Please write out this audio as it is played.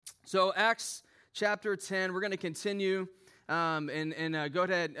So Acts chapter 10, we're going to continue, and go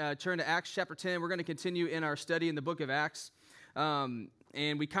ahead, turn to Acts chapter 10. We're going to continue in our study in the book of Acts, and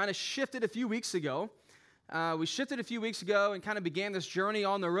we kind of shifted a few weeks ago. And kind of began this journey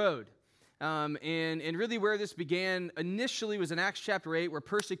on the road. And really where this began initially was in Acts chapter 8, where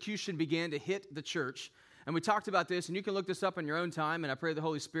persecution began to hit the church. And we talked about this, and you can look this up in your own time, and I pray the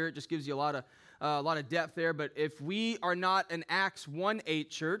Holy Spirit just gives you a lot of depth there. But if we are not an Acts 1:8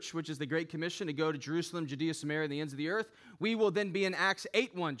 church, which is the Great Commission to go to Jerusalem, Judea, Samaria, and the ends of the earth, we will then be an Acts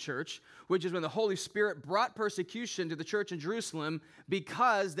 8:1 church, which is when the Holy Spirit brought persecution to the church in Jerusalem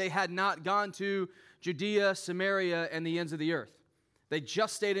because they had not gone to Judea, Samaria, and the ends of the earth. They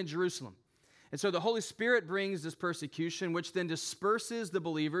just stayed in Jerusalem. And so the Holy Spirit brings this persecution, which then disperses the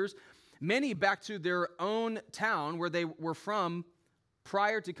believers, many back to their own town where they were from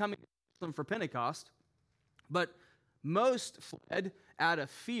prior to coming to Jerusalem for Pentecost. But most fled out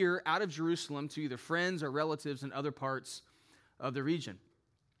of fear out of Jerusalem to either friends or relatives in other parts of the region.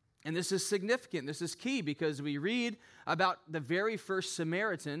 And this is significant. This is key because we read about the very first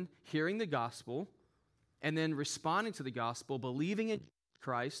Samaritan hearing the gospel and then responding to the gospel, believing in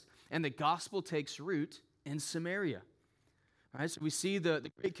Christ, and the gospel takes root in Samaria. All right, so we see the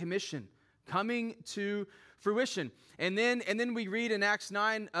Great Commission coming to fruition. And then we read in Acts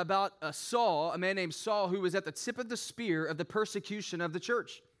 9 about Saul, a man named Saul, who was at the tip of the spear of the persecution of the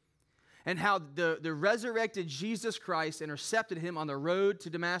church, and how the resurrected Jesus Christ intercepted him on the road to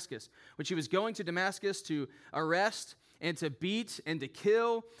Damascus, which he was going to Damascus to arrest and to beat and to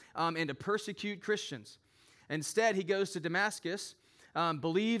kill and to persecute Christians. Instead, he goes to Damascus,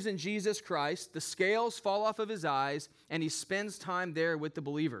 believes in Jesus Christ, the scales fall off of his eyes, and he spends time there with the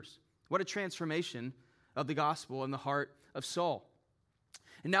believers. What a transformation of the gospel in the heart of Saul.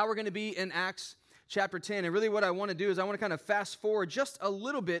 And now we're going to be in Acts chapter 10, and really what I want to do is I want to kind of fast forward just a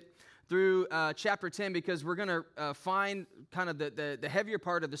little bit through chapter 10 because we're going to find kind of the heavier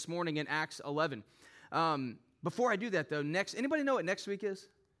part of this morning in Acts 11. Before I do that, though, anybody know what next week is?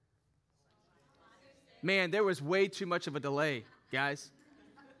 Man, there was way too much of a delay, guys.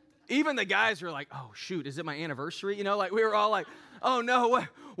 Even the guys were like, oh, shoot, is it my anniversary? You know, like we were all like, oh, no,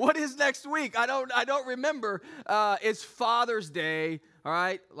 what is next week? I don't remember. It's Father's Day, all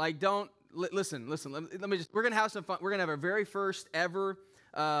right? Like, listen, let me just, we're going to have some fun. We're going to have our very first ever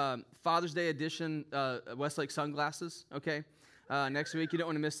Father's Day edition Westlake sunglasses, okay? Next week, you don't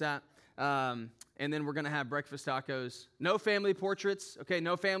want to miss that. And then we're going to have breakfast tacos. No family portraits, okay?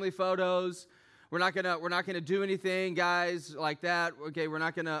 No family photos. We're not gonna do anything, guys, like that. Okay, we're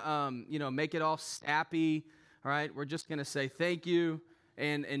not gonna make it all sappy. All right, we're just gonna say thank you,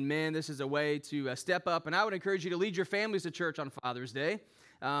 and man, this is a way to step up. And I would encourage you to lead your families to church on Father's Day,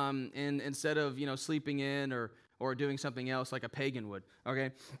 and instead of sleeping in or doing something else like a pagan would.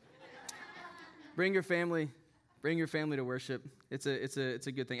 Okay, bring your family to worship. It's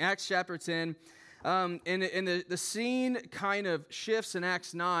a good thing. Acts chapter 10, and the scene kind of shifts in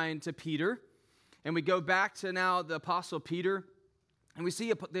Acts 9 to Peter. And we go back to now the Apostle Peter, and we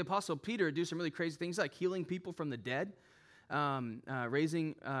see the Apostle Peter do some really crazy things like healing people from the dead,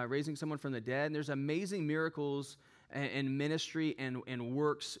 raising someone from the dead. And there's amazing miracles and ministry and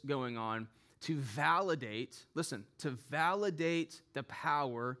works going on to validate the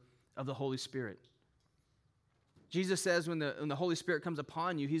power of the Holy Spirit. Jesus says when the Holy Spirit comes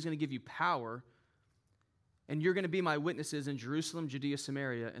upon you, he's going to give you power, and you're going to be my witnesses in Jerusalem, Judea,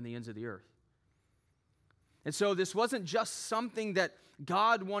 Samaria, and the ends of the earth. And so this wasn't just something that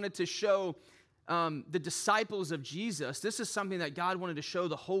God wanted to show the disciples of Jesus. This is something that God wanted to show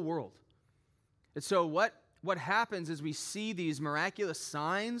the whole world. And so what happens is we see these miraculous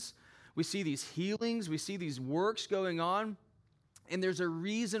signs, we see these healings, we see these works going on, and there's a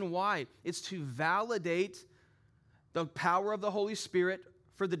reason why. It's to validate the power of the Holy Spirit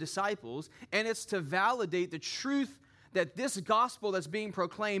for the disciples, and it's to validate the truth that this gospel that's being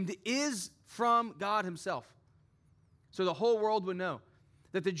proclaimed is from God himself. So the whole world would know.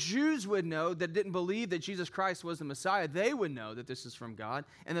 That the Jews would know that didn't believe that Jesus Christ was the Messiah. They would know that this is from God,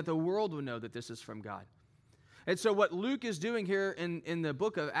 and that the world would know that this is from God. And so what Luke is doing here in the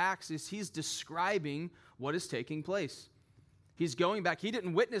book of Acts is he's describing what is taking place. He's going back. He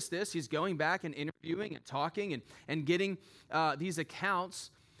didn't witness this. He's going back and interviewing and talking and getting these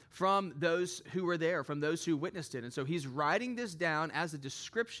accounts from those who were there, from those who witnessed it. And so he's writing this down as a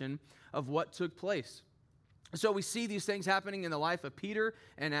description of what took place. So we see these things happening in the life of Peter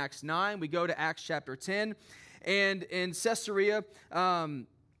in Acts 9. We go to Acts chapter 10. And in Caesarea,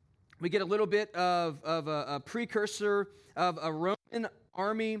 we get a little bit of a precursor of a Roman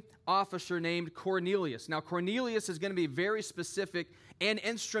army officer named Cornelius. Now, Cornelius is going to be very specific and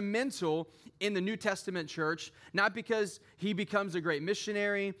instrumental in the New Testament church, not because he becomes a great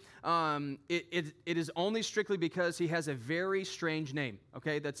missionary. It is only strictly because he has a very strange name.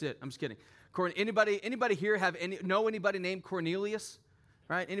 Okay, that's it. I'm just kidding. Anybody here know anybody named Cornelius?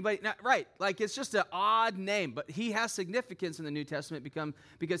 Right? Anybody? Not, right. Like, it's just an odd name, but he has significance in the New Testament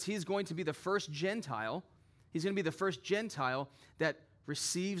because he's going to be the first Gentile. He's going to be the first Gentile that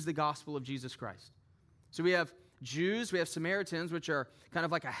receives the gospel of Jesus Christ. So we have Jews, we have Samaritans, which are kind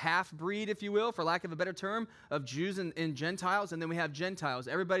of like a half-breed, if you will, for lack of a better term, of Jews and Gentiles. And then we have Gentiles,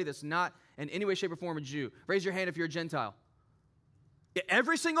 everybody that's not in any way, shape, or form a Jew. Raise your hand if you're a Gentile.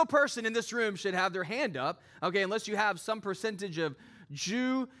 Every single person in this room should have their hand up, okay, unless you have some percentage of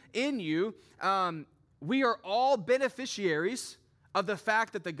Jew in you. We are all beneficiaries of the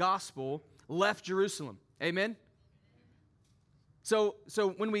fact that the gospel left Jerusalem. Amen? So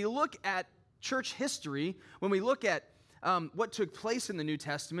when we look at church history, when we look at what took place in the New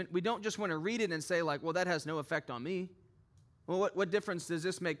Testament, we don't just want to read it and say, like, well, that has no effect on me. Well, what difference does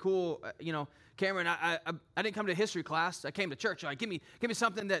this make? Cool, Cameron, I didn't come to history class. I came to church. Like, give me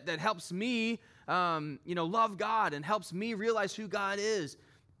something that helps me, love God and helps me realize who God is.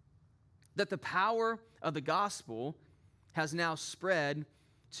 That the power of the gospel has now spread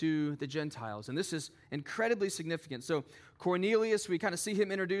to the Gentiles. And this is incredibly significant. So Cornelius, we kind of see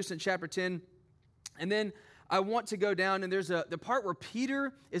him introduced in chapter 10. And then I want to go down, and there's the part where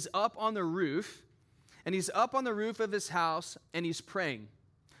Peter is up on the roof, and he's up on the roof of his house, and he's praying.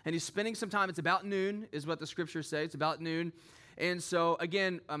 And he's spending some time. It's about noon, is what the scriptures say. It's about noon. And so,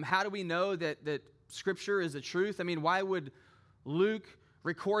 again, how do we know that Scripture is the truth? I mean, why would Luke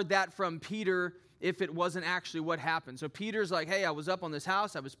record that from Peter if it wasn't actually what happened? So Peter's like, hey, I was up on this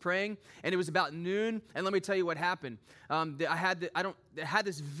house, I was praying, and it was about noon, and let me tell you what happened. I had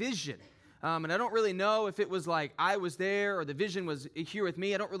this vision, and I don't really know if it was like I was there or the vision was here with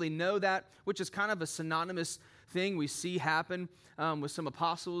me. I don't really know that, which is kind of a synonymous thing we see happen with some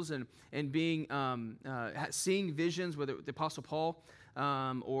apostles and being seeing visions, whether the Apostle Paul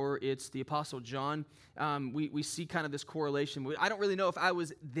or it's the Apostle John. We see kind of this correlation. I don't really know if I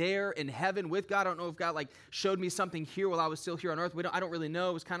was there in heaven with God. I don't know if God showed me something here while I was still here on earth. I don't really know.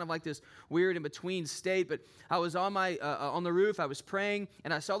 It was kind of like this weird in-between state. But I was on the roof. I was praying,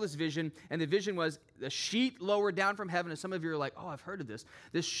 and I saw this vision. And the vision was the sheet lowered down from heaven. And some of you are like, oh, I've heard of this.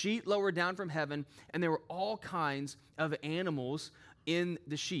 This sheet lowered down from heaven, and there were all kinds of animals in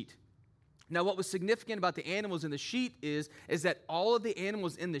the sheet. Now, what was significant about the animals in the sheet is that all of the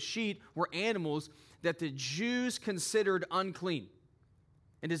animals in the sheet were animals that the Jews considered unclean.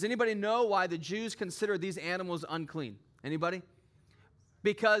 And does anybody know why the Jews considered these animals unclean? Anybody?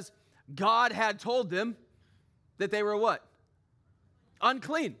 Because God had told them that they were what?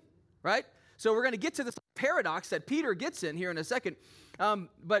 Unclean, right? So we're going to get to this paradox that Peter gets in here in a second. And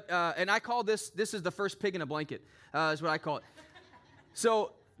I call this is the first pig in a blanket, is what I call it.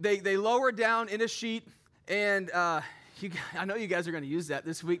 So They lower down in a sheet, and I know you guys are going to use that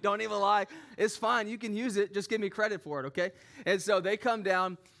this week. Don't even lie. It's fine. You can use it. Just give me credit for it, okay? And so they come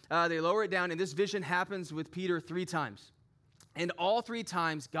down, they lower it down, and this vision happens with Peter 3 times. And all 3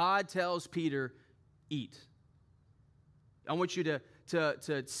 times, God tells Peter, eat. I want you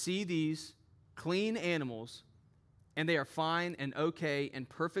to see these clean animals, and they are fine and okay and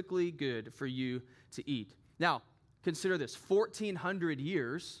perfectly good for you to eat. Now, consider this, 1,400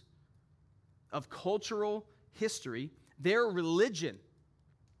 years of cultural history, their religion,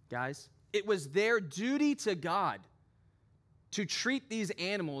 guys, it was their duty to God to treat these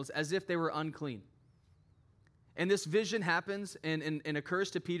animals as if they were unclean. And this vision happens and occurs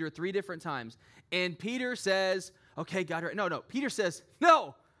to Peter 3 different times. And Peter says, okay, God, no. Peter says,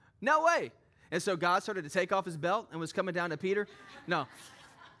 no way. And so God started to take off his belt and was coming down to Peter. No.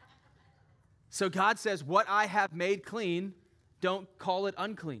 So God says, what I have made clean, don't call it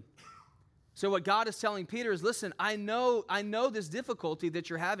unclean. So what God is telling Peter is, listen, I know this difficulty that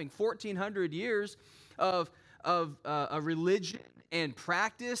you're having. 1,400 years of a religion and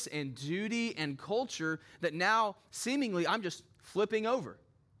practice and duty and culture that now seemingly I'm just flipping over.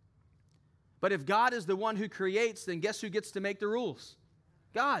 But if God is the one who creates, then guess who gets to make the rules?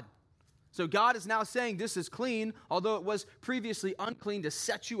 God. So God is now saying this is clean, although it was previously unclean to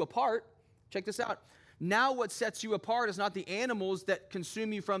set you apart. Check this out. Now what sets you apart is not the animals that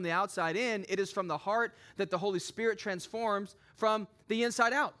consume you from the outside in. It is from the heart that the Holy Spirit transforms from the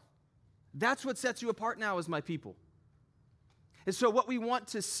inside out. That's what sets you apart now as my people. And so what we want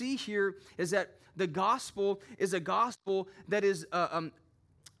to see here is that the gospel is a gospel that is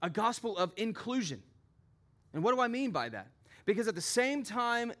a gospel of inclusion. And what do I mean by that? Because at the same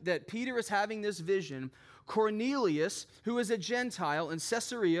time that Peter is having this vision, Cornelius, who is a Gentile in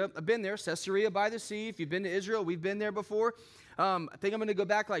Caesarea, I've been there, Caesarea by the sea. If you've been to Israel, we've been there before. I think I'm going to go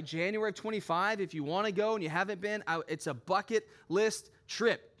back like January of 25. If you want to go and you haven't been, it's a bucket list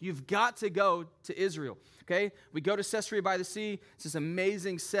trip. You've got to go to Israel, okay? We go to Caesarea by the sea. It's this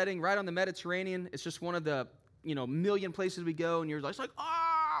amazing setting right on the Mediterranean. It's just one of the, million places we go, and you're like,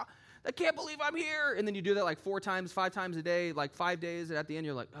 I can't believe I'm here. And then you do that like 4 times, 5 times a day, like 5 days, and at the end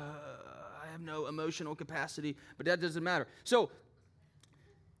you're like, I have no emotional capacity, but that doesn't matter. So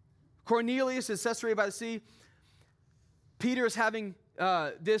Cornelius is Caesarea by the sea. Peter is having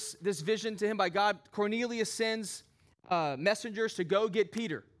this vision to him by God. Cornelius sends messengers to go get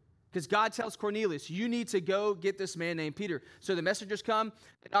Peter, because God tells Cornelius, you need to go get this man named Peter. So the messengers come,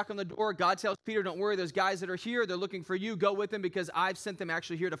 they knock on the door. God tells Peter, don't worry, those guys that are here, they're looking for you. Go with them because I've sent them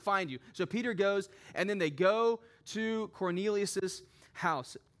actually here to find you. So Peter goes, and then they go to Cornelius'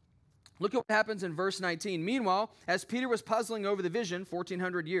 house. Look at what happens in verse 19. Meanwhile, as Peter was puzzling over the vision,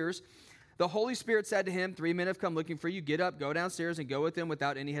 1,400 years, the Holy Spirit said to him, 3 men have come looking for you. Get up, go downstairs, and go with them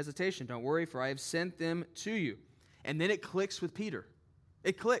without any hesitation. Don't worry, for I have sent them to you. And then it clicks with Peter.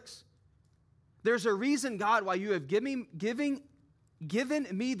 It clicks. There's a reason, God, why you have given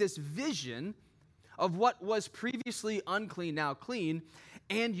me this vision of what was previously unclean, now clean,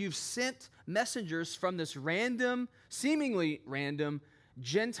 and you've sent messengers from this seemingly random,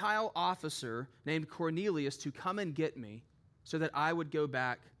 Gentile officer named Cornelius to come and get me so that I would go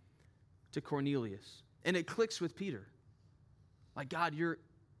back to Cornelius. And it clicks with Peter. Like, God, you're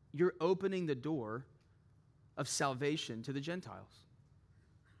opening the door of salvation to the Gentiles.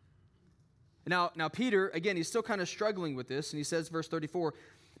 Now Peter, again, he's still kind of struggling with this, and he says, verse 34,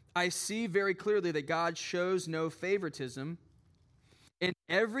 I see very clearly that God shows no favoritism. In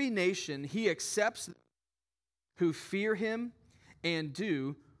every nation, he accepts those who fear him and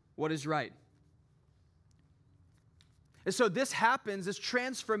do what is right. And so this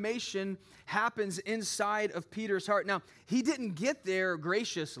transformation happens inside of Peter's heart. Now, he didn't get there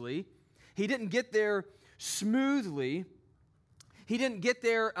graciously. He didn't get there smoothly. He didn't get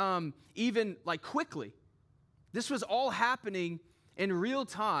there even like quickly. This was all happening in real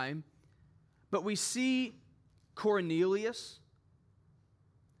time, but we see Cornelius,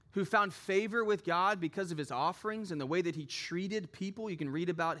 who found favor with God because of his offerings and the way that he treated people. You can read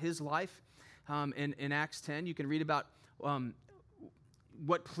about his life in Acts 10. You can read about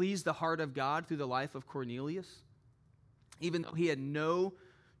what pleased the heart of God through the life of Cornelius. Even though he had no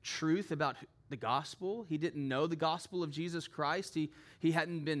truth about the gospel, he didn't know the gospel of Jesus Christ. He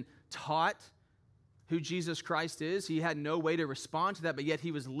hadn't been taught who Jesus Christ is. He had no way to respond to that, but yet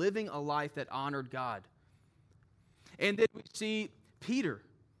he was living a life that honored God. And then we see Peter,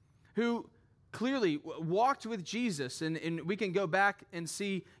 who clearly walked with Jesus, and we can go back and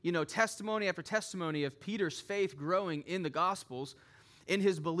see, testimony after testimony of Peter's faith growing in the Gospels, in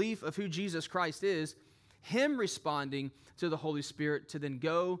his belief of who Jesus Christ is, him responding to the Holy Spirit to then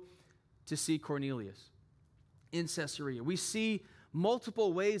go to see Cornelius in Caesarea. We see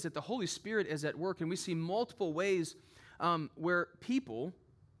multiple ways that the Holy Spirit is at work, and we see multiple ways where people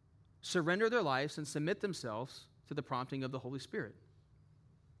surrender their lives and submit themselves to the prompting of the Holy Spirit.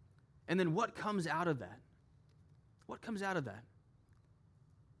 And then what comes out of that? What comes out of that?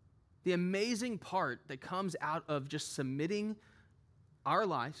 The amazing part that comes out of just submitting our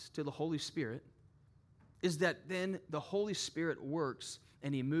lives to the Holy Spirit is that then the Holy Spirit works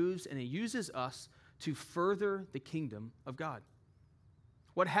and he moves and he uses us to further the kingdom of God.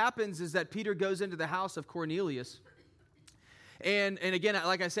 What happens is that Peter goes into the house of Cornelius. And again,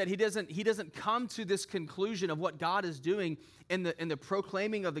 like I said, he doesn't come to this conclusion of what God is doing in the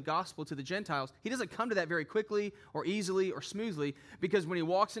proclaiming of the gospel to the Gentiles. He doesn't come to that very quickly or easily or smoothly, because when he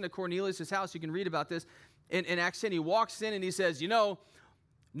walks into Cornelius' house, you can read about this in Acts 10, he walks in and he says,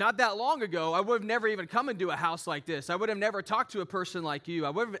 not that long ago, I would have never even come into a house like this. I would have never talked to a person like you. I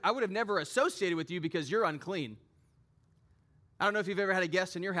would have never associated with you because you're unclean. I don't know if you've ever had a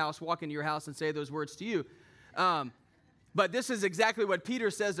guest in your house walk into your house and say those words to you. But this is exactly what Peter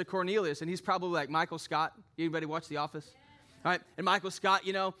says to Cornelius, and he's probably like Michael Scott. Anybody watch The Office? Yeah. All right, and Michael Scott,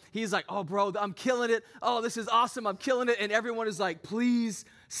 he's like, oh, bro, I'm killing it. Oh, this is awesome. I'm killing it. And everyone is like, please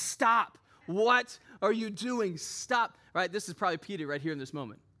stop. What are you doing? Stop. Right? This is probably Peter right here in this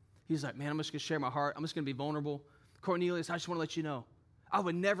moment. He's like, man, I'm just going to share my heart. I'm just going to be vulnerable. Cornelius, I just want to let you know, I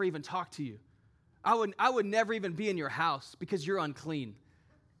would never even talk to you. I would never even be in your house because you're unclean.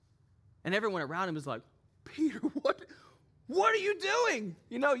 And everyone around him is like, Peter, what are you doing?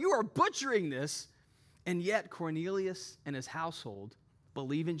 You are butchering this. And yet Cornelius and his household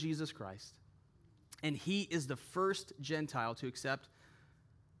believe in Jesus Christ. And he is the first Gentile to accept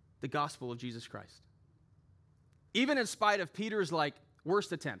the gospel of Jesus Christ. Even in spite of Peter's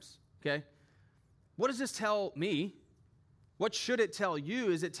worst attempts, okay? What does this tell me? What should it tell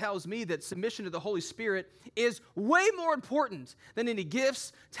you is it tells me that submission to the Holy Spirit is way more important than any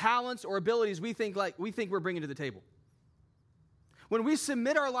gifts, talents, or abilities we think we're bringing to the table. When we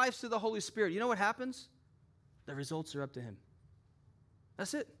submit our lives to the Holy Spirit, you know what happens? The results are up to him.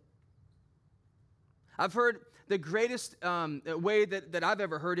 That's it. I've heard the greatest way that I've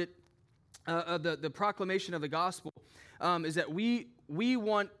ever heard it, the proclamation of the gospel, is that we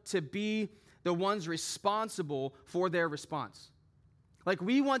want to be the ones responsible for their response.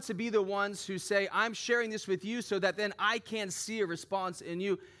 We want to be the ones who say, I'm sharing this with you so that then I can see a response in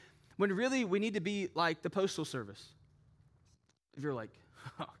you. When really we need to be like the Postal Service. If you're like,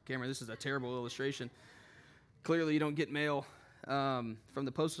 oh, Cameron, this is a terrible illustration. Clearly you don't get mail from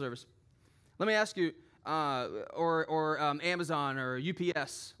the Postal Service. Let me ask you, or Amazon or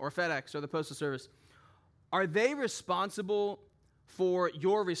UPS or FedEx or the Postal Service, are they responsible for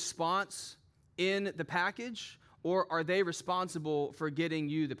your response in the package, or are they responsible for getting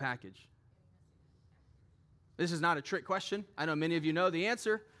you the package? This is not a trick question. I know many of you know the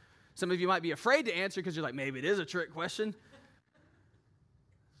answer. Some of you might be afraid to answer because you're like, maybe it is a trick question.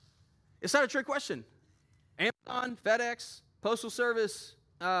 It's not a trick question. Amazon, FedEx, Postal Service,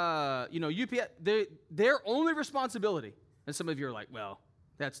 UPS, their only responsibility, and some of you are like, well,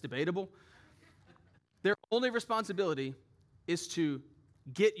 that's debatable. Their only responsibility is to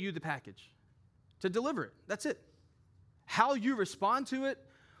get you the package, to deliver it. That's it. How you respond to it,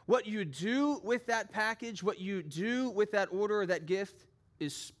 what you do with that package, what you do with that order or that gift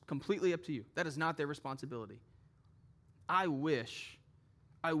is completely up to you. That is not their responsibility. I wish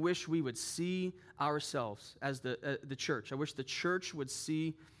we would see ourselves as the church. I wish the church would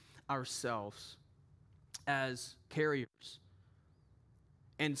see ourselves as carriers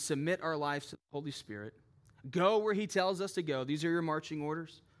and submit our lives to the Holy Spirit. Go where he tells us to go. These are your marching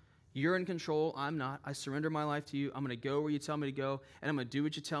orders. You're in control. I'm not. I surrender my life to you. I'm going to go where you tell me to go, and I'm going to do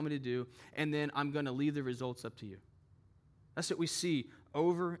what you tell me to do, and then I'm going to leave the results up to you. That's what we see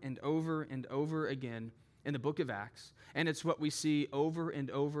over and over and over again in the book of Acts, and it's what we see over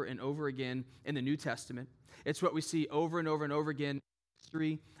and over and over again in the New Testament. It's what we see over and over and over again in the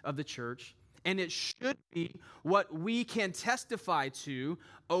history of the church, and it should be what we can testify to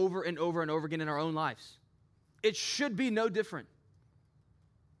over and over and over again in our own lives. It should be no different.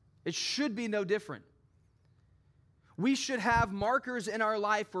 It should be no different. We should have markers in our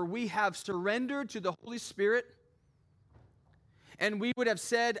life where we have surrendered to the Holy Spirit, and we would have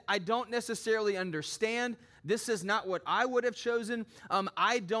said, I don't necessarily understand. This is not what I would have chosen.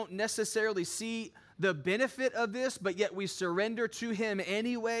 I don't necessarily see the benefit of this, but yet we surrender to him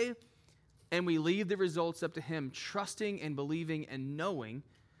anyway, and we leave the results up to him, trusting and believing and knowing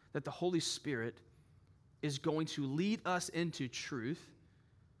that the Holy Spirit is going to lead us into truth,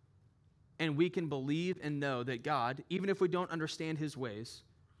 and we can believe and know that God, even if we don't understand his ways,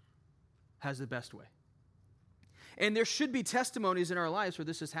 has the best way. And there should be testimonies in our lives where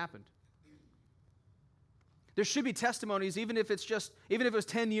this has happened. There should be testimonies, even if it was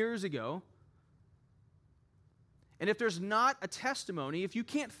 10 years ago. And if there's not a testimony, if you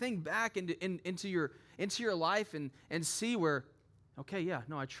can't think back into your life and see where, okay, yeah,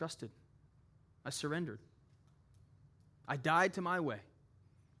 no, I trusted. I surrendered. I died to my way.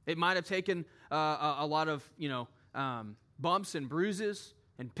 It might have taken a lot of, bumps and bruises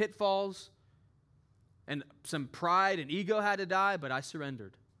and pitfalls, and some pride and ego had to die, but I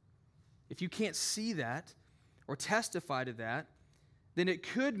surrendered. If you can't see that or testify to that, then it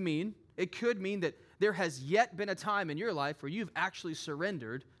could mean that there has yet been a time in your life where you've actually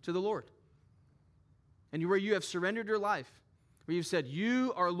surrendered to the Lord. And where you have surrendered your life, where you've said,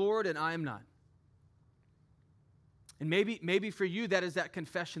 you are Lord and I am not. And maybe for you, that is that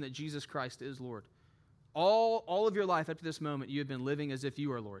confession that Jesus Christ is Lord. All of your life up to this moment, you have been living as if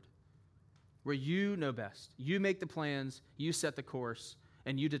you are Lord, where you know best. You make the plans, you set the course,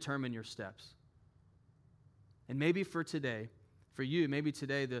 and you determine your steps. And maybe for today, for you, maybe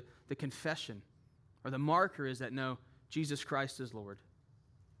today the confession or the marker is that, no, Jesus Christ is Lord.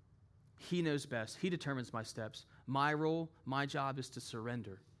 He knows best. He determines my steps. My role, my job is to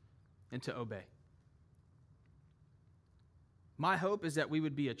surrender and to obey. My hope is that we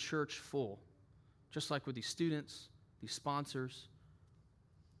would be a church full, just like with these students, these sponsors,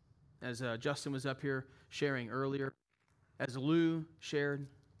 as Justin was up here sharing earlier, as Lou shared.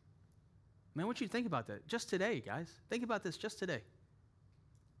 Man, I want you to think about that just today, guys. Think about this just today.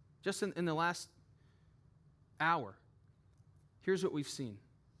 Just in the last hour. Here's what we've seen.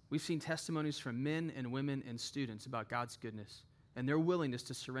 we've seen testimonies from men and women and students about God's goodness and their willingness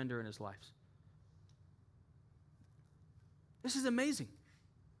to surrender in his lives. This is amazing.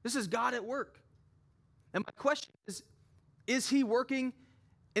 This is God at work. And my question is he working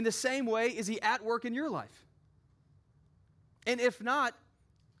in the same way? Is he at work in your life? And if not,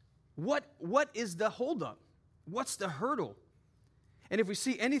 what is the holdup? What's the hurdle? And if we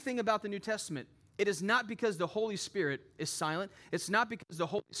see anything about the New Testament, it is not because the Holy Spirit is silent. It's not because the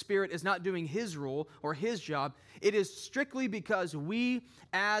Holy Spirit is not doing his role or his job. It is strictly because we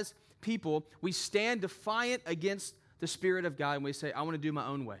as people, we stand defiant against the Spirit of God and we say, I want to do my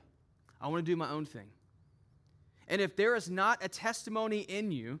own way. I want to do my own thing. And if there is not a testimony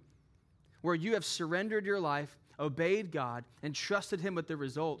in you where you have surrendered your life, obeyed God, and trusted him with the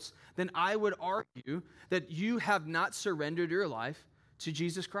results, then I would argue that you have not surrendered your life to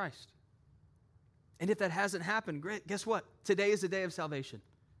Jesus Christ. And if that hasn't happened, great, guess what? Today is the day of salvation.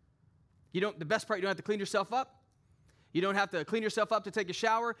 The best part, you don't have to clean yourself up. You don't have to clean yourself up to take a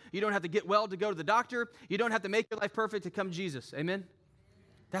shower. You don't have to get well to go to the doctor. You don't have to make your life perfect to come to Jesus. Amen?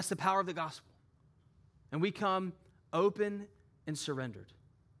 That's the power of the gospel. And we come open and surrendered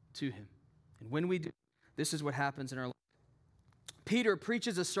to him. And when we do, this is what happens in our life. Peter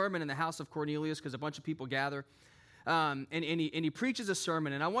preaches a sermon in the house of Cornelius because a bunch of people gather. And he preaches a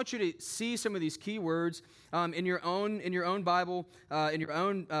sermon. And I want you to see some of these key words in your own Bible, in your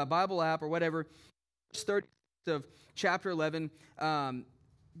own Bible app or whatever. Verse 30 of chapter 11,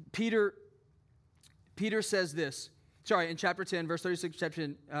 Peter says this. Sorry, in chapter 10, verse 36,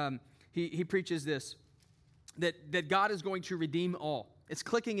 chapter 10, he preaches this, that God is going to redeem all. It's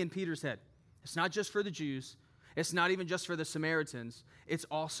clicking in Peter's head. It's not just for the Jews. It's not even just for the Samaritans. It's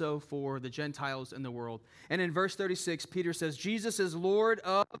also for the Gentiles in the world. And in verse 36, Peter says, Jesus is Lord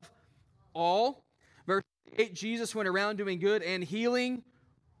of all. Verse 8, Jesus went around doing good and healing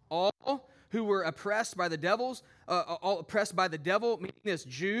all who were oppressed by the devils, all oppressed by the devil, meaning this,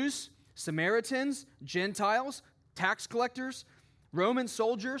 Jews, Samaritans, Gentiles, tax collectors, Roman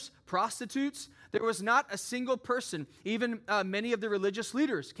soldiers, prostitutes. There was not a single person, even many of the religious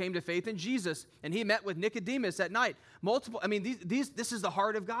leaders came to faith in Jesus, and he met with Nicodemus at night. This is the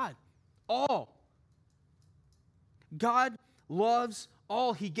heart of God. All. God loves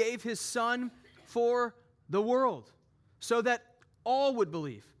all. He gave his son for the world so that all would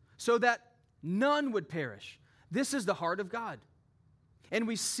believe, so that none would perish. This is the heart of God. And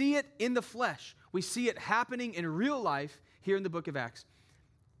we see it in the flesh. We see it happening in real life here in the book of Acts.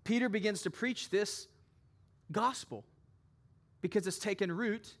 Peter begins to preach this gospel because it's taken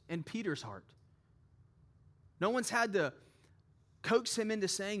root in Peter's heart. No one's had to coax him into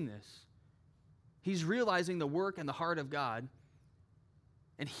saying this. He's realizing the work and the heart of God,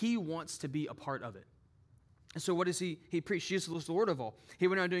 and he wants to be a part of it. And so what does he preach? Jesus is the Lord of all. He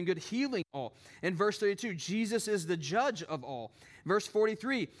went on doing good, healing all. In verse 32, Jesus is the judge of all. Verse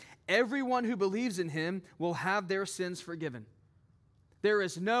 43, everyone who believes in him will have their sins forgiven. There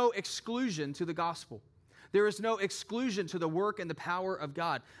is no exclusion to the gospel. There is no exclusion to the work and the power of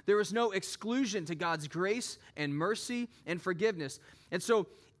God. There is no exclusion to God's grace and mercy and forgiveness. And so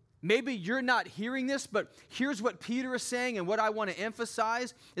maybe you're not hearing this, but here's what Peter is saying, and what I want to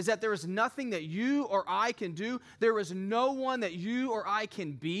emphasize is that there is nothing that you or I can do. There is no one that you or I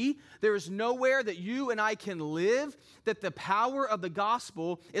can be. There is nowhere that you and I can live that the power of the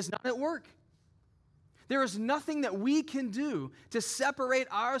gospel is not at work. There is nothing that we can do to separate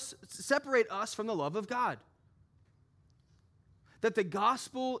us from the love of God. That the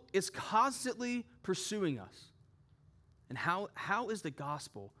gospel is constantly pursuing us. And how is the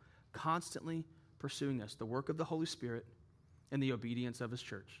gospel constantly pursuing us? The work of the Holy Spirit and the obedience of his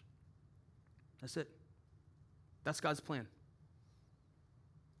church. That's it. That's God's plan.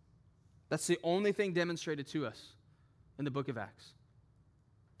 That's the only thing demonstrated to us in the book of Acts.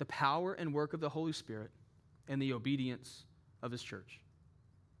 The power and work of the Holy Spirit and the obedience of his church.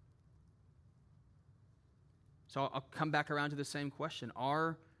 So I'll come back around to the same question.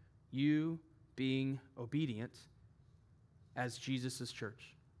 Are you being obedient as Jesus'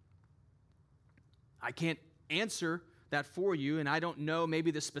 church? I can't answer that for you, and I don't know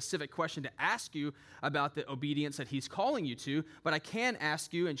maybe the specific question to ask you about the obedience that he's calling you to, but I can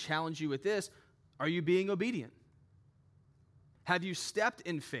ask you and challenge you with this. Are you being obedient? Have you stepped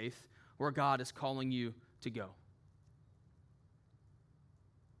in faith where God is calling you to go?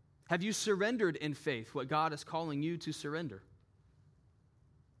 Have you surrendered in faith what God is calling you to surrender?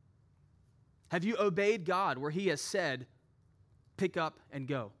 Have you obeyed God where he has said, pick up and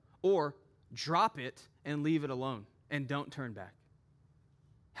go? Or drop it and leave it alone and don't turn back?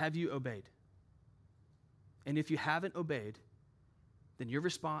 Have you obeyed? And if you haven't obeyed, then your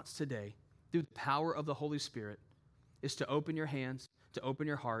response today, through the power of the Holy Spirit, is to open your hands, to open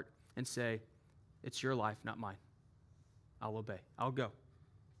your heart, and say, it's your life, not mine. I'll obey. I'll go.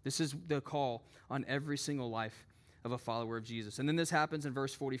 This is the call on every single life of a follower of Jesus. And then this happens in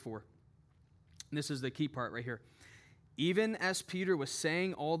verse 44. And this is the key part right here. Even as Peter was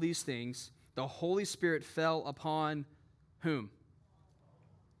saying all these things, the Holy Spirit fell upon whom?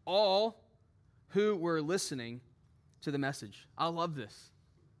 All who were listening to the message. I love this.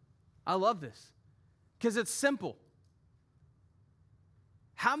 I love this because it's simple.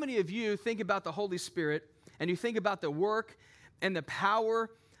 How many of you think about the Holy Spirit and you think about the work and the power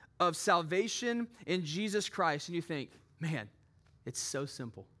of salvation in Jesus Christ and you think, man, it's so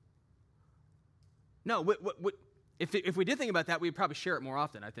simple? No, if we did think about that, we'd probably share it more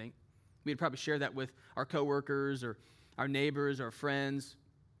often, I think. We'd probably share that with our coworkers or our neighbors or friends.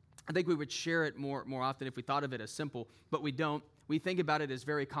 I think we would share it more often if we thought of it as simple, but we don't. We think about it as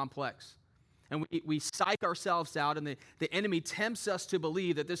very complex. And we psych ourselves out, and the enemy tempts us to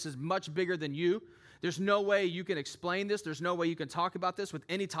believe that this is much bigger than you. There's no way you can explain this. There's no way you can talk about this with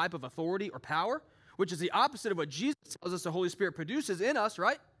any type of authority or power, which is the opposite of what Jesus tells us the Holy Spirit produces in us,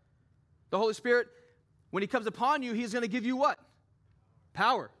 right? The Holy Spirit, when he comes upon you, he's going to give you what?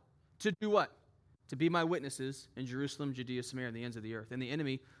 Power. To do what? To be my witnesses in Jerusalem, Judea, Samaria, and the ends of the earth. And the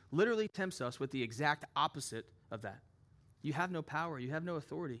enemy literally tempts us with the exact opposite of that. You have no power. You have no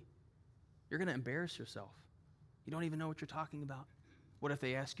authority. You're going to embarrass yourself. You don't even know what you're talking about. What if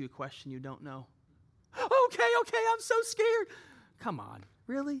they ask you a question you don't know? Okay, I'm so scared. Come on,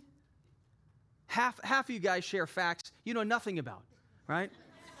 really? Half of you guys share facts you know nothing about, right?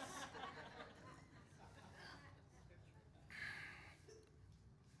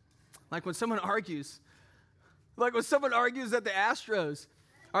 Like when someone argues that the Astros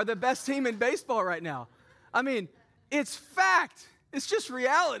are the best team in baseball right now. I mean, it's fact. It's just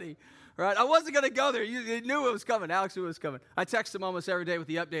reality, right? I wasn't going to go there. You knew it was coming. Alex knew it was coming. I text him almost every day with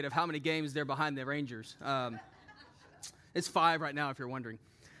the update of how many games they're behind the Rangers. It's 5 right now, if you're wondering.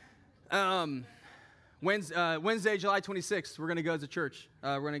 Wednesday, July 26th, we're going to go as a church.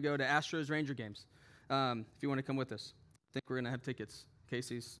 We're going to go to Astros-Ranger games. If you want to come with us. I think we're going to have tickets.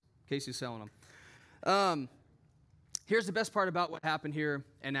 Casey's selling them. Here's the best part about what happened here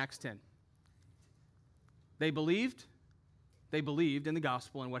in Acts 10. They believed in the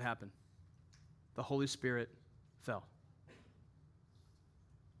gospel, and what happened? The Holy Spirit fell.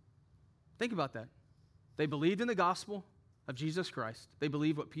 Think about that. They believed in the gospel of Jesus Christ. They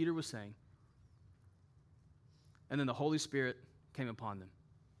believed what Peter was saying. And then the Holy Spirit came upon them.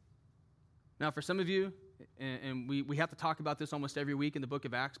 Now, for some of you, and we have to talk about this almost every week in the book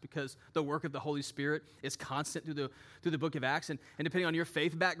of Acts because the work of the Holy Spirit is constant through the book of Acts. And depending on your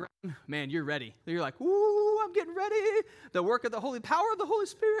faith background, man, you're ready. You're like, ooh, I'm getting ready. The work of the power of the Holy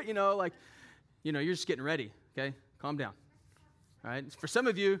Spirit, you're just getting ready, okay? Calm down, all right? For some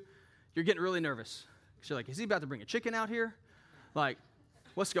of you, you're getting really nervous. You're like, is he about to bring a chicken out here? Like,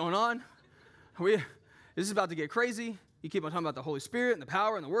 what's going on? Is this about to get crazy? You keep on talking about the Holy Spirit and the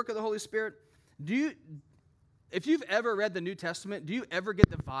power and the work of the Holy Spirit. If you've ever read the New Testament, do you ever get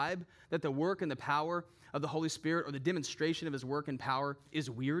the vibe that the work and the power of the Holy Spirit or the demonstration of his work and power is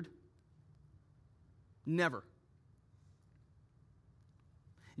weird? Never.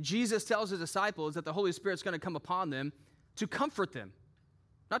 Jesus tells his disciples that the Holy Spirit's going to come upon them to comfort them,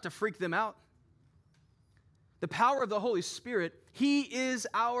 not to freak them out. The power of the Holy Spirit, he is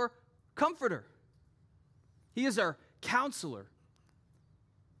our comforter. He is our counselor.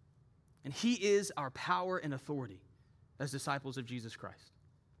 And he is our power and authority as disciples of Jesus Christ.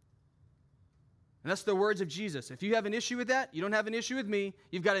 And that's the words of Jesus. If you have an issue with that, you don't have an issue with me,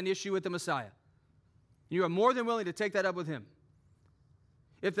 you've got an issue with the Messiah. You are more than willing to take that up with him.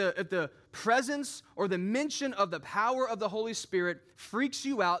 If the presence or the mention of the power of the Holy Spirit freaks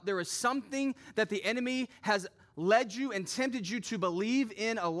you out, there is something that the enemy has led you and tempted you to believe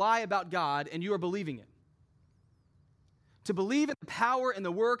in a lie about God, and you are believing it. To believe in the power and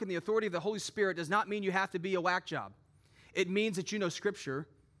the work and the authority of the Holy Spirit does not mean you have to be a whack job. It means that you know Scripture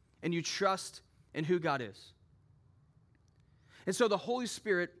and you trust in who God is. And so the Holy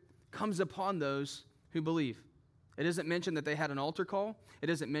Spirit comes upon those who believe. It doesn't mention that they had an altar call. It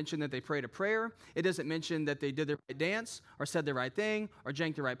doesn't mention that they prayed a prayer. It doesn't mention that they did the right dance or said the right thing or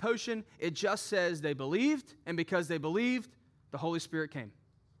drank the right potion. It just says they believed, and because they believed, the Holy Spirit came.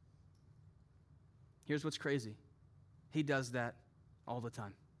 Here's what's crazy. He does that all the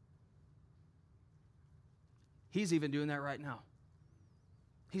time. He's even doing that right now.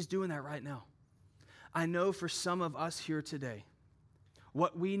 He's doing that right now. I know for some of us here today,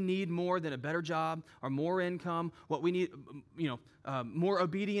 What we need more than a better job or more income, what we need, more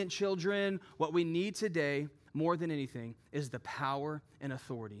obedient children, what we need today more than anything is the power and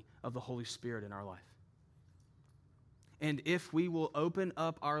authority of the Holy Spirit in our life. And if we will open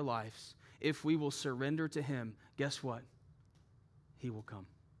up our lives, if we will surrender to Him, guess what? He will come.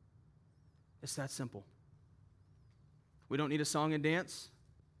 It's that simple. We don't need a song and dance.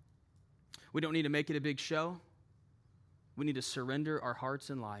 We don't need to make it a big show. We need to surrender our hearts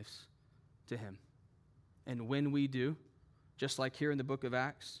and lives to Him. And when we do, just like here in the book of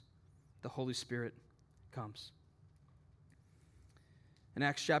Acts, the Holy Spirit comes. In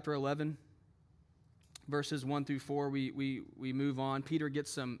Acts chapter 11, verses 1 through 4, we move on. Peter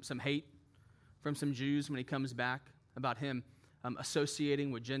gets some hate from some Jews when he comes back about him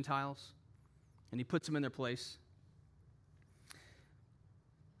associating with Gentiles, and he puts them in their place.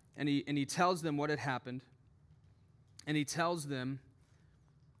 And he tells them what had happened, and he tells them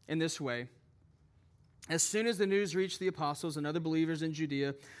in this way: as soon as the news reached the apostles and other believers in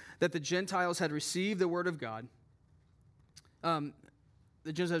Judea that the Gentiles had received the word of God,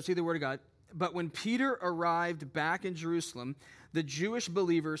 but when Peter arrived back in Jerusalem, the Jewish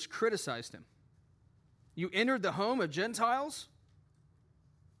believers criticized him. You entered the home of Gentiles?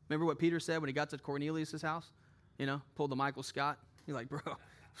 Remember what Peter said when he got to Cornelius' house? Pulled the Michael Scott. You're like, bro,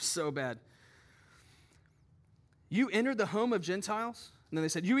 so bad. You entered the home of Gentiles? And then they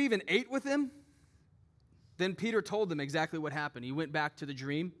said, you even ate with them? Then Peter told them exactly what happened. He went back to the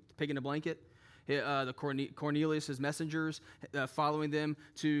dream, pig in a blanket. Cornelius' messengers following them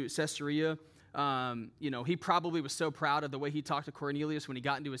to Caesarea. He probably was so proud of the way he talked to Cornelius when he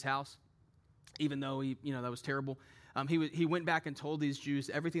got into his house, even though that was terrible. He went back and told these Jews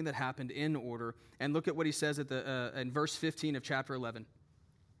everything that happened in order. And look at what he says in verse 15 of chapter 11.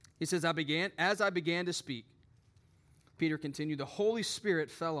 He says, as I began to speak, Peter continued, the Holy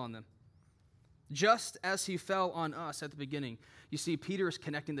Spirit fell on them, just as He fell on us at the beginning. You see, Peter is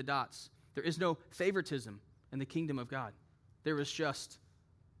connecting the dots. There is no favoritism in the kingdom of God. There is just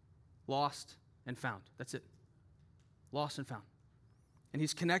lost and found. That's it. Lost and found. And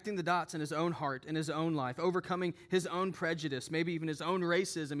he's connecting the dots in his own heart, in his own life, overcoming his own prejudice, maybe even his own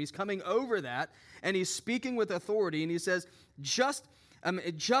racism. He's coming over that, and he's speaking with authority, and he says, just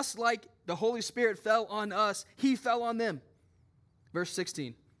like the Holy Spirit fell on us, He fell on them. Verse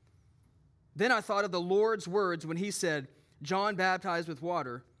 16. Then I thought of the Lord's words when He said, John baptized with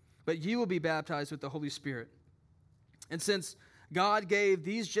water, but you will be baptized with the Holy Spirit. And since God gave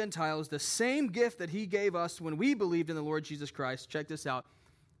these Gentiles the same gift that He gave us when we believed in the Lord Jesus Christ, check this out.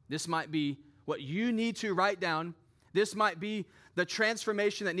 This might be what you need to write down. This might be the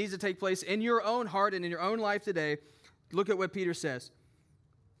transformation that needs to take place in your own heart and in your own life today. Look at what Peter says.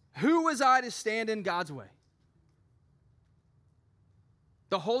 Who was I to stand in God's way?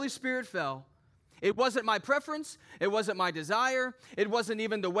 The Holy Spirit fell. It wasn't my preference. It wasn't my desire. It wasn't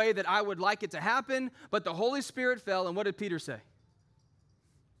even the way that I would like it to happen. But the Holy Spirit fell, and what did Peter say?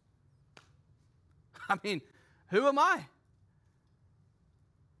 I mean, who am I?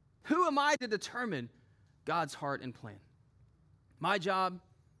 Who am I to determine God's heart and plan? My job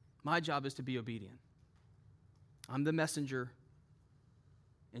is to be obedient. I'm the messenger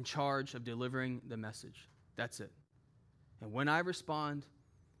in charge of delivering the message. That's it. And when I respond,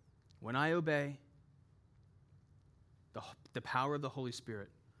 when I obey, the power of the Holy Spirit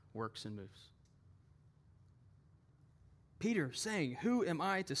works and moves. Peter saying, who am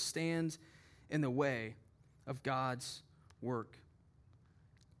I to stand in the way of God's work?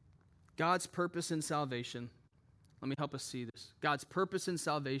 God's purpose in salvation. Let me help us see this. God's purpose in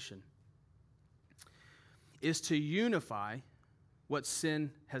salvation is to unify what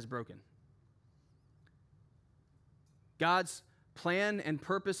sin has broken. God's plan and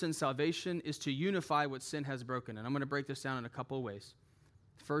purpose in salvation is to unify what sin has broken. And I'm going to break this down in a couple of ways.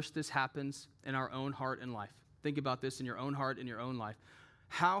 First, this happens in our own heart and life. Think about this in your own heart and your own life.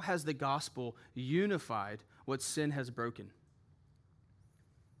 How has the gospel unified what sin has broken?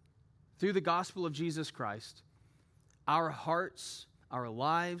 Through the gospel of Jesus Christ, our hearts, our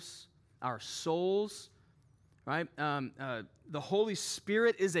lives, our souls, right? The Holy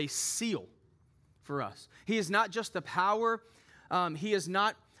Spirit is a seal for us. He is not just the power. He is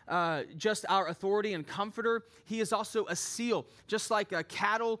not just our authority and comforter. He is also a seal. Just like a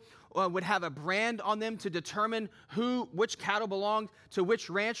cattle would have a brand on them to determine which cattle belonged to which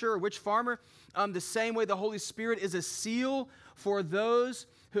rancher or which farmer, the same way the Holy Spirit is a seal for those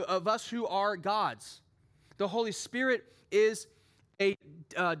of us who are God's. The Holy Spirit is a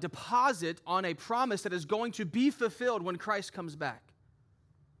deposit on a promise that is going to be fulfilled when Christ comes back.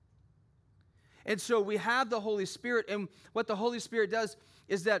 And so we have the Holy Spirit, and what the Holy Spirit does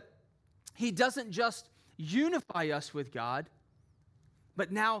is that he doesn't just unify us with God,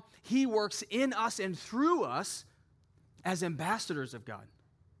 but now he works in us and through us as ambassadors of God.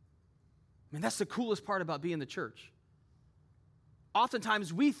 I mean, that's the coolest part about being the church.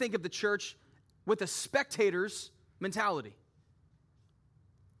 Oftentimes, we think of the church with a spectator's mentality.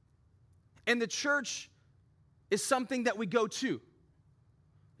 And the church is something that we go to.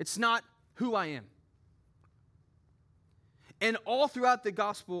 It's not who I am. And all throughout the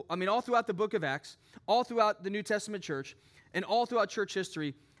all throughout the book of Acts, all throughout the New Testament church, and all throughout church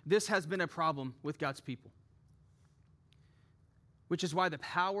history, this has been a problem with God's people. Which is why the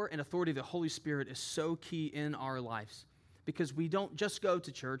power and authority of the Holy Spirit is so key in our lives. Because we don't just go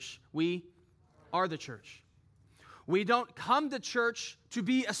to church, we are the church. We don't come to church to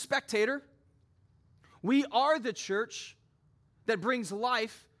be a spectator. We are the church that brings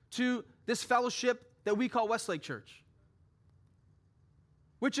life to this fellowship that we call Westlake Church.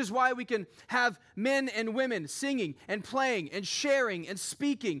 Which is why we can have men and women singing and playing and sharing and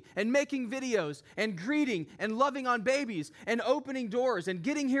speaking and making videos and greeting and loving on babies and opening doors and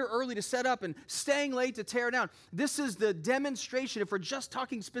getting here early to set up and staying late to tear down. This is the demonstration. If we're just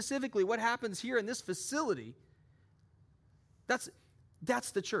talking specifically what happens here in this facility,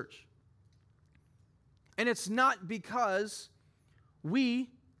 that's the church. And it's not because we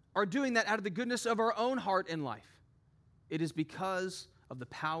are doing that out of the goodness of our own heart and life. It is because of the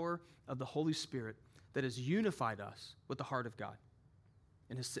power of the Holy Spirit that has unified us with the heart of God.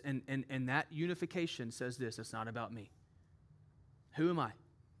 And that unification says this: it's not about me. Who am I?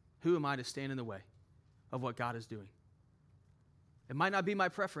 Who am I to stand in the way of what God is doing? It might not be my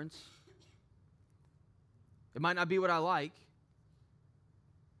preference. It might not be what I like.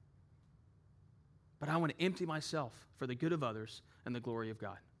 But I want to empty myself for the good of others and the glory of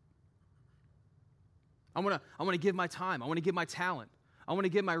God. I want to give my time. I want to give my talent. I want to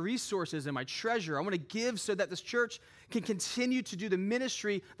give my resources and my treasure. I want to give so that this church can continue to do the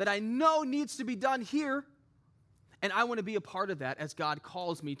ministry that I know needs to be done here. And I want to be a part of that as God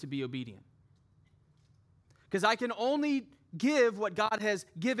calls me to be obedient. Because I can only give what God has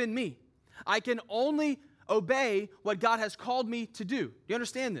given me. I can only obey what God has called me to do. Do you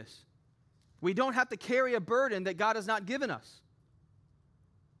understand this? We don't have to carry a burden that God has not given us.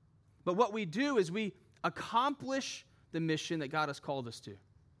 But what we do is we accomplish the mission that God has called us to.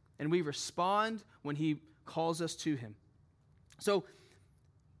 And we respond when he calls us to him. So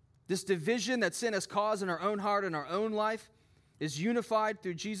this division that sin has caused in our own heart and our own life is unified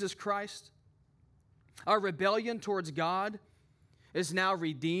through Jesus Christ. Our rebellion towards God is now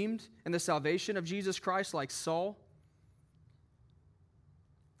redeemed in the salvation of Jesus Christ, like Saul.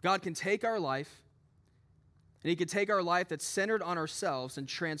 God can take our life, and he can take our life that's centered on ourselves and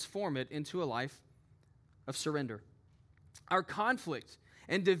transform it into a life of surrender. Our conflict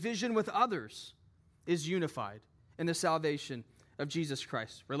and division with others is unified in the salvation of Jesus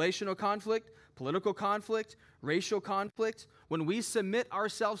Christ. Relational conflict, political conflict, racial conflict. When we submit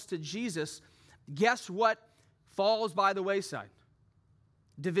ourselves to Jesus, guess what falls by the wayside?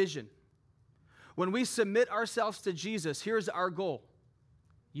 Division. When we submit ourselves to Jesus, here's our goal: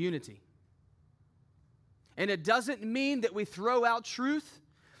 unity. And it doesn't mean that we throw out truth.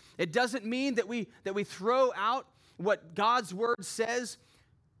 It doesn't mean that we throw out what God's word says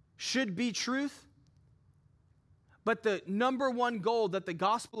should be truth. But the number one goal that the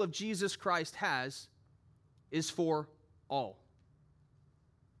gospel of Jesus Christ has is for all.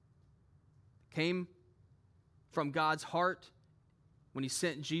 It came from God's heart when he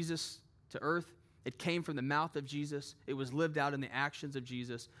sent Jesus to earth. It came from the mouth of Jesus. It was lived out in the actions of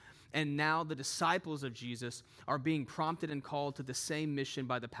Jesus. And now the disciples of Jesus are being prompted and called to the same mission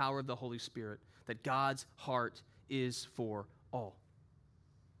by the power of the Holy Spirit, that God's heart is for all.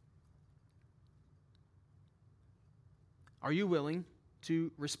 Are you willing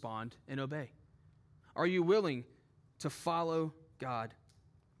to respond and obey? Are you willing to follow God?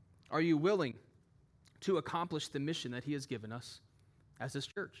 Are you willing to accomplish the mission that he has given us as his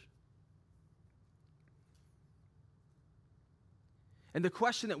church? And the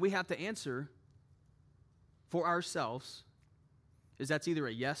question that we have to answer for ourselves is that's either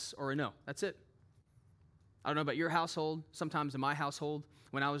a yes or a no. That's it. I don't know about your household. Sometimes in my household,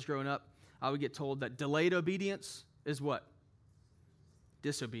 when I was growing up, I would get told that delayed obedience is what?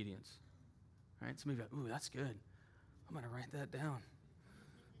 Disobedience. All right? Somebody go, ooh, that's good. I'm going to write that down.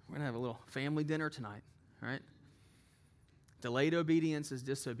 We're going to have a little family dinner tonight. All right? Delayed obedience is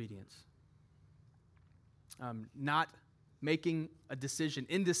disobedience. Not making a decision.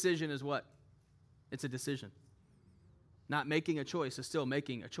 Indecision is what? It's a decision. Not making a choice is still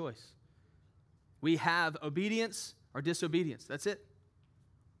making a choice. We have obedience or disobedience. That's it.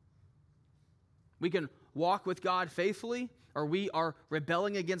 We can walk with God faithfully, or we are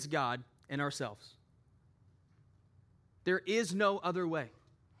rebelling against God and ourselves. There is no other way.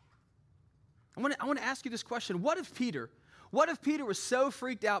 I want to ask you this question. What if Peter was so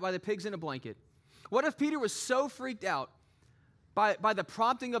freaked out by the pigs in a blanket? What if Peter was so freaked out by the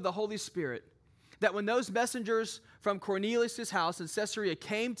prompting of the Holy Spirit that when those messengers from Cornelius' house in Caesarea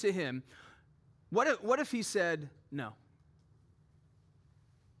came to him, what if he said no?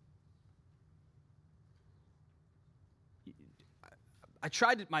 I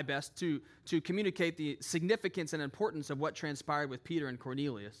tried my best to communicate the significance and importance of what transpired with Peter and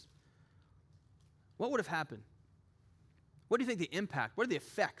Cornelius. What would have happened? What do you think the impact, what are the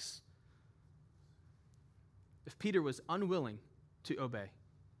effects if Peter was unwilling to obey,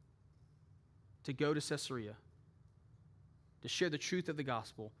 to go to Caesarea, to share the truth of the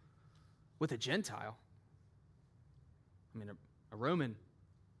gospel with a Gentile? I mean, a Roman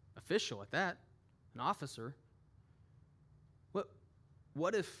official at that, an officer.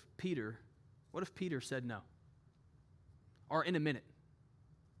 What if Peter said no? Or in a minute?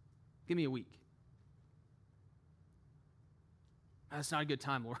 Give me a week. That's not a good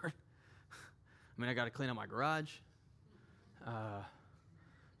time, Lord. I mean, I got to clean out my garage. My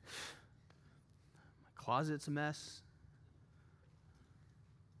closet's a mess.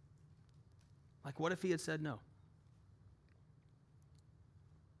 Like, what if he had said no?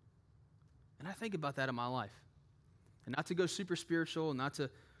 And I think about that in my life. And not to go super spiritual, and not to,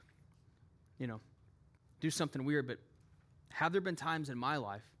 do something weird, but have there been times in my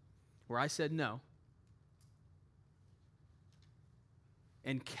life where I said no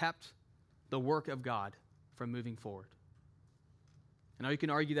and kept the work of God from moving forward? And now you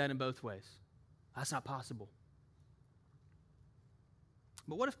can argue that in both ways. That's not possible.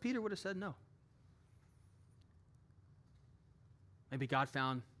 But what if Peter would have said no? Maybe God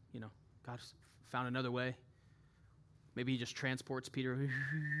found another way. Maybe he just transports Peter,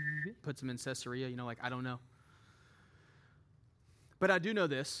 puts him in Caesarea, I don't know. But I do know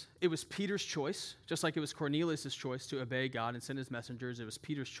this. It was Peter's choice, just like it was Cornelius' choice to obey God and send his messengers. It was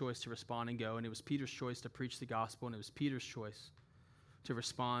Peter's choice to respond and go, and it was Peter's choice to preach the gospel, and it was Peter's choice to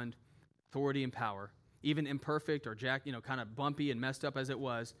respond authority and power, even imperfect or kind of bumpy and messed up as it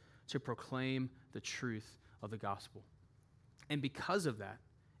was, to proclaim the truth of the gospel. And because of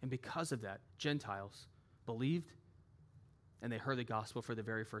that, Gentiles believed, and they heard the gospel for the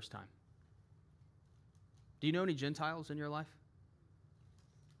very first time. Do you know any Gentiles in your life?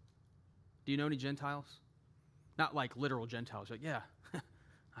 Do you know any Gentiles? Not like literal Gentiles. Like, yeah,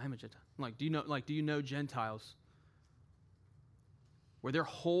 I am a Gentile. Do you know Gentiles where their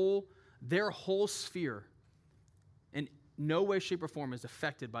whole sphere in no way, shape, or form is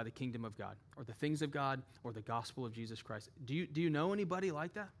affected by the kingdom of God or the things of God or the gospel of Jesus Christ? Do you know anybody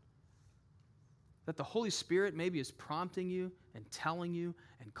like that? That the Holy Spirit maybe is prompting you and telling you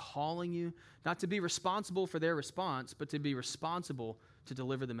and calling you not to be responsible for their response, but to be responsible to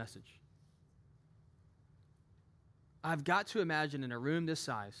deliver the message. I've got to imagine in a room this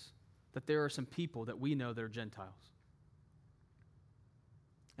size that there are some people that we know that are Gentiles.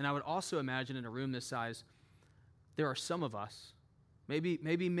 And I would also imagine in a room this size, there are some of us,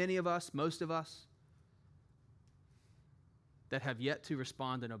 maybe many of us, most of us, that have yet to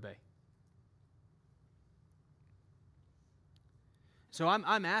respond and obey. So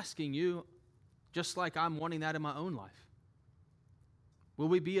I'm asking you, just like I'm wanting that in my own life. Will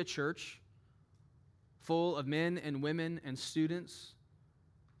we be a church full of men and women and students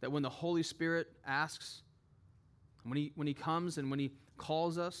that when the Holy Spirit asks, when he comes and when he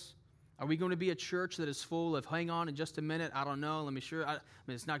calls us, are we going to be a church that is full of, hang on in just a minute, I don't know,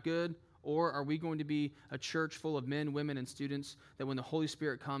 it's not good? Or are we going to be a church full of men, women, and students that when the Holy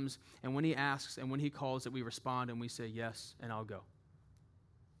Spirit comes and when he asks and when he calls that we respond and we say, yes, and I'll go?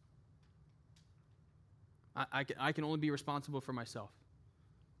 I can only be responsible for myself.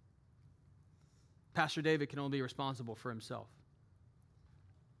 Pastor David can only be responsible for himself.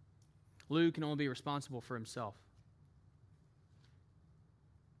 Lou can only be responsible for himself.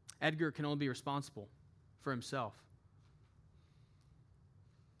 Edgar can only be responsible for himself.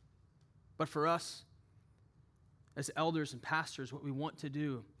 But for us, as elders and pastors, what we want to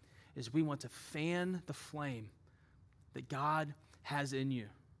do is we want to fan the flame that God has in you,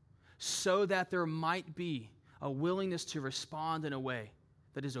 so that there might be a willingness to respond in a way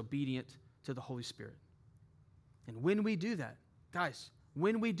that is obedient to the Holy Spirit. And when we do that, guys,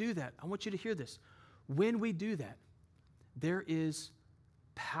 when we do that, I want you to hear this. When we do that, there is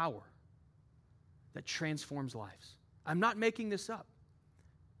power that transforms lives. I'm not making this up.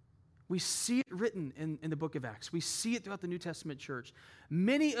 We see it written in the book of Acts. We see it throughout the New Testament church.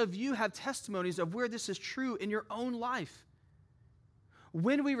 Many of you have testimonies of where this is true in your own life.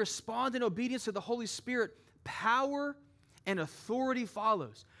 When we respond in obedience to the Holy Spirit, power and authority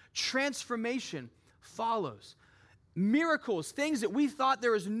follows. Transformation follows. Miracles, things that we thought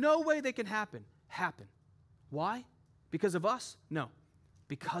there was no way they can happen, happen. Why? Because of us? No.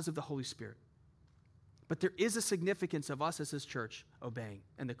 Because of the Holy Spirit. But there is a significance of us as His church obeying.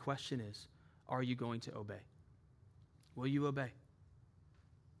 And the question is, are you going to obey? Will you obey?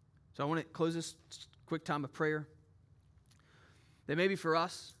 So I want to close this quick time of prayer. That maybe for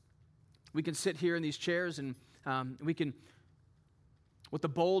us, we can sit here in these chairs and we can, with a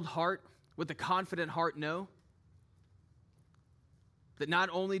bold heart, with a confident heart, know that not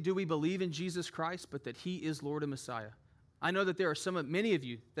only do we believe in Jesus Christ, but that He is Lord and Messiah. I know that there are many of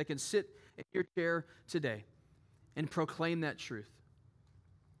you that can sit in your chair today and proclaim that truth.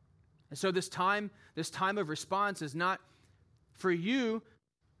 And so this time of response is not for you,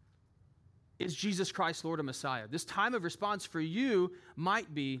 is Jesus Christ Lord and Messiah. This time of response for you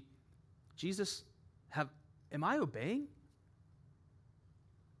might be, Jesus, am I obeying?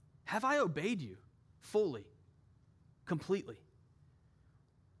 Have I obeyed you fully, completely?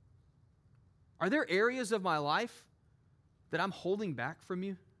 Are there areas of my life that I'm holding back from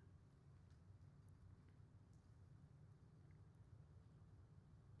you?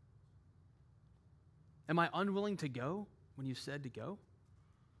 Am I unwilling to go when you said to go?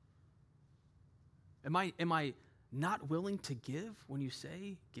 Am I not willing to give when you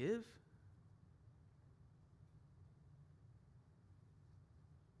say give?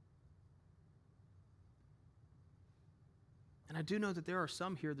 And I do know that there are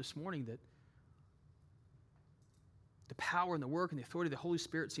some here this morning that the power and the work and the authority of the Holy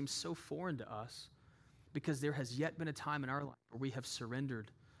Spirit seems so foreign to us because there has yet been a time in our life where we have surrendered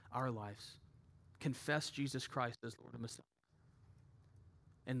our lives, confessed Jesus Christ as Lord and Messiah,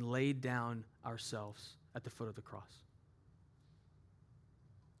 and laid down ourselves at the foot of the cross.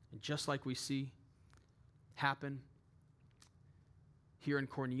 And just like we see happen here in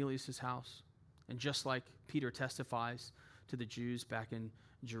Cornelius' house, and just like Peter testifies to the Jews back in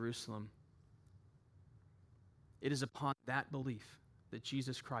Jerusalem, it is upon that belief that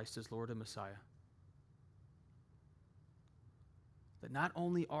Jesus Christ is Lord and Messiah that not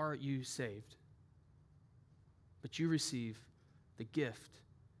only are you saved, but you receive the gift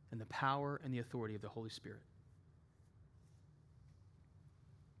and the power and the authority of the Holy Spirit.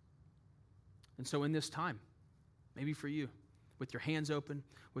 And so in this time, maybe for you, with your hands open,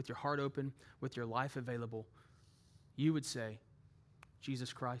 with your heart open, with your life available, you would say,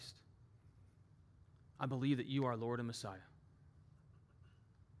 Jesus Christ, I believe that you are Lord and Messiah.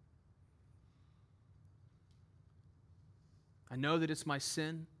 I know that it's my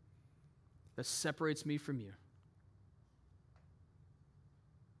sin that separates me from you.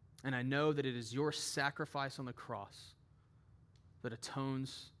 And I know that it is your sacrifice on the cross that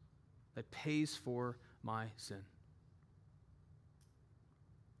atones, that pays for my sin.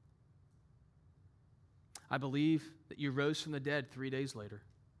 I believe that you rose from the dead 3 days later.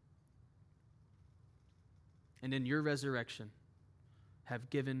 And in your resurrection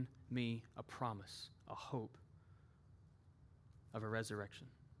have given me a promise, a hope of a resurrection.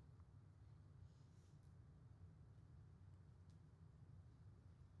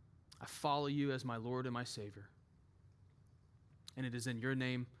 I follow you as my Lord and my Savior. And it is in your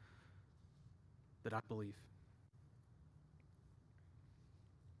name that I believe.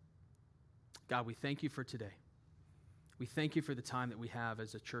 God, we thank you for today. We thank you for the time that we have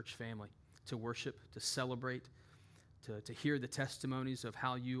as a church family to worship, to celebrate, to hear the testimonies of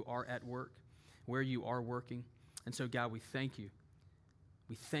how you are at work, where you are working. And so, God, we thank you.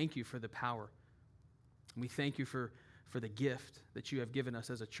 We thank you for the power. We thank you for the gift that you have given us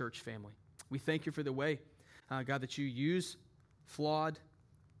as a church family. We thank you for the way, God, that you use flawed,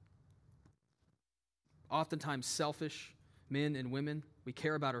 oftentimes selfish men and women. We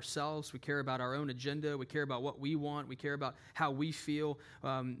care about ourselves. We care about our own agenda. We care about what we want. We care about how we feel.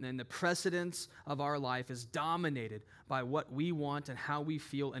 And the precedence of our life is dominated by what we want and how we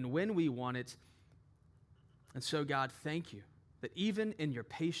feel and when we want it. And so, God, thank you that even in your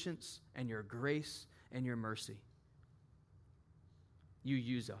patience and your grace and your mercy, you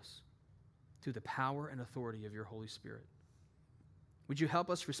use us through the power and authority of your Holy Spirit. Would you help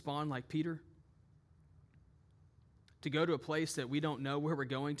us respond like Peter? To go to a place that we don't know where we're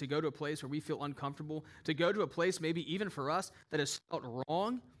going, to go to a place where we feel uncomfortable, to go to a place maybe even for us that has felt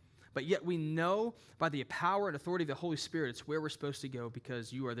wrong, but yet we know by the power and authority of the Holy Spirit it's where we're supposed to go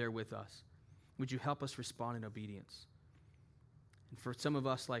because you are there with us. Would you help us respond in obedience? And for some of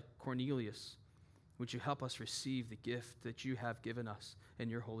us like Cornelius, would you help us receive the gift that you have given us in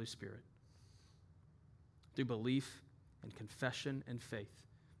your Holy Spirit through belief and confession and faith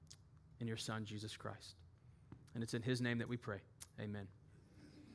in your Son, Jesus Christ. And it's in his name that we pray. Amen.